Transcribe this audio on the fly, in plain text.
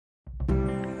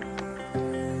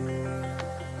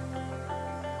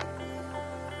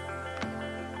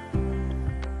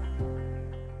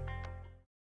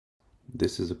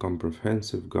This is a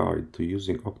comprehensive guide to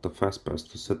using Okta FastPass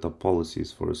to set up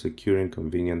policies for a secure and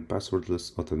convenient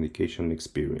passwordless authentication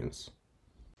experience.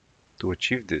 To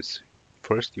achieve this,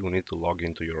 first you will need to log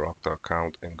into your Okta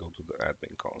account and go to the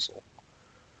admin console.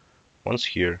 Once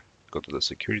here, go to the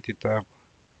Security tab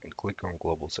and click on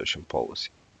Global Session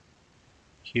Policy.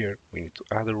 Here, we need to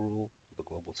add a rule to the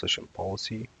Global Session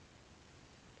Policy.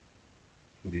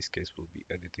 In this case, we'll be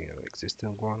editing an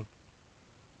existing one.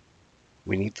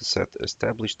 We need to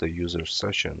establish the user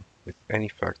session with any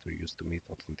factor used to meet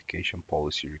authentication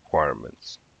policy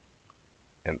requirements.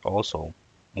 And also,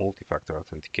 multi-factor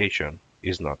authentication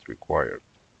is not required.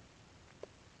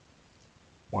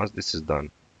 Once this is done,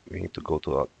 we need to go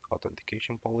to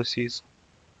Authentication Policies,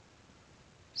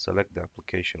 select the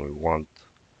application we want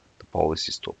the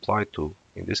policies to apply to.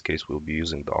 In this case, we'll be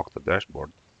using the Okta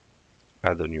dashboard.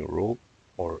 Add a new rule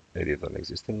or edit an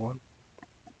existing one.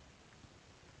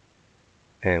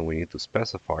 And we need to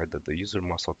specify that the user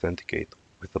must authenticate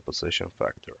with a possession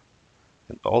factor.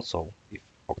 And also, if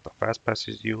Okta FastPass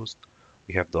is used,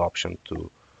 we have the option to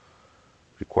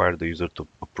require the user to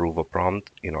approve a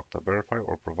prompt in Okta Verify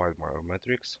or provide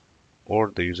biometrics, or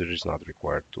the user is not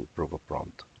required to approve a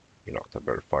prompt in Okta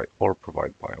Verify or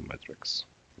provide biometrics.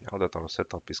 Now that our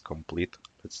setup is complete,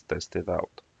 let's test it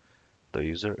out. The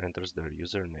user enters their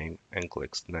username and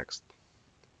clicks Next.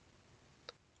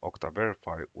 Okta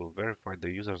Verify will verify the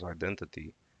user's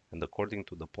identity, and according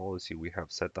to the policy we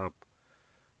have set up,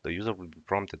 the user will be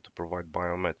prompted to provide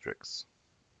biometrics.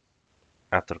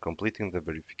 After completing the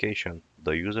verification,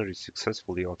 the user is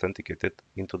successfully authenticated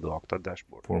into the Okta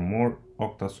dashboard. For more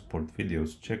Okta support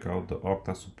videos, check out the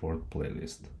Okta support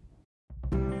playlist.